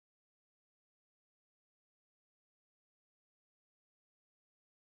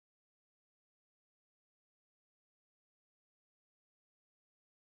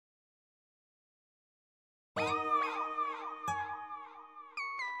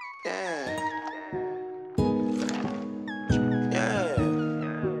Yeah. Yeah.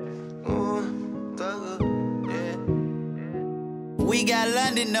 Ooh, thugger. Yeah. We got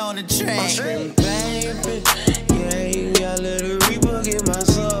London on the track. I'm screaming, baby. Yeah, you got let the Reaper get my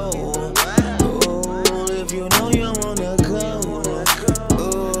soul. Oh, if you know you wanna go.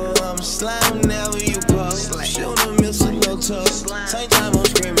 Oh, I'm sliding now when you post. Shoot a missile, no toe. Same time I'm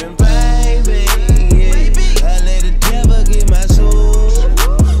screaming, baby. Yeah, I let the devil get my soul.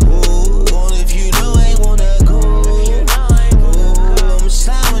 Oh, if you know I wanna go. Oh, I'm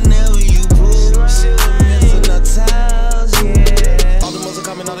sliding now when you pull. Shoot a missile, no toes, yeah. All the muscle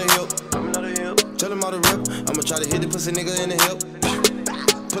coming out of hip. Tell them all the rip. I'ma try to hit the pussy nigga in the hip.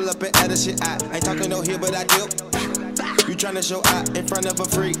 Pull up and add the shit out. Ain't talking no here, but I dip. You tryna show out in front of a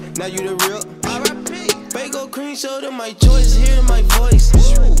freak. Now you the real. R.I.P. Fago cream, show them my choice. Hear my voice.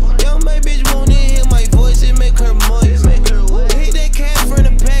 Yo, my bitch wanna hear my voice. It make her moist. Hit that cat from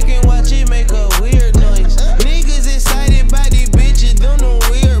the pack and watch it make a weird noise. Niggas excited by these bitches, them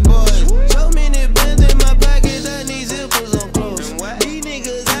weird boys. So many bands in my pockets, I need zippers on clothes. These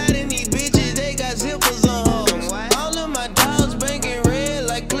niggas hiding these bitches, they got zippers on hoes. All of my dogs banking red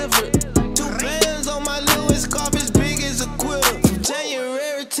like Clifford. 2 bands on my Louis scarf as big as a quilt. From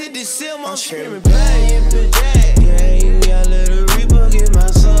January to December, I'm screaming, baby. Yeah, you got let the Reaper get my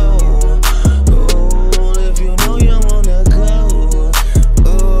soul. Oh, if you know you wanna go.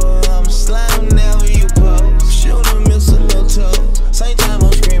 Oh, I'm sliding now when you post. Shoot a missile, no toe. Same time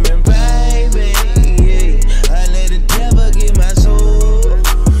I'm screaming, baby. Yeah, I let the devil get my soul.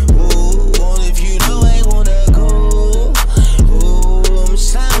 Oh, if you know I wanna go. Oh, I'm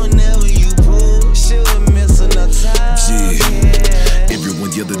sliding now when you pull. Shoot a missile, no toe. Yeah.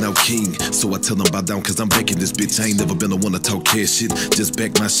 Everyone yelling out king, so I tell them bow down cause I'm back in this bitch. I ain't never been the one to talk cash shit. Just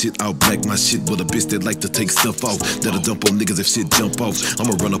back my shit, out black my shit. With a bitch that like to take stuff off. That'll dump on niggas if shit jump off.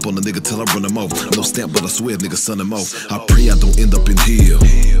 I'ma run up on a nigga till I run him off. No stamp, but I swear nigga son him off. I pray I don't end up in hell.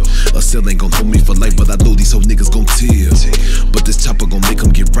 A cell ain't gon' hold me for life, but I know these whole niggas gon' tell. But this chopper gon' make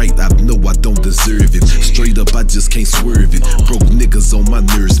them get right. I know I don't deserve it. Straight up, I just can't swerve it. Broke niggas on my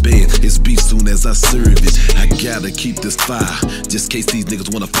nerves bad. It's beef soon as I serve it. I gotta keep this fire, just case these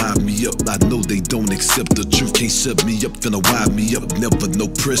niggas wanna fire me up. I know they don't accept the truth, can't shut me up, finna wind me up. Never no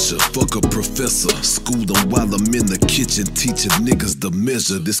pressure, fuck a professor. School them while I'm in the kitchen, teaching niggas the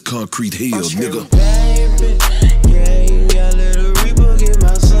measure. This concrete hell, nigga. Baby, yeah, you got little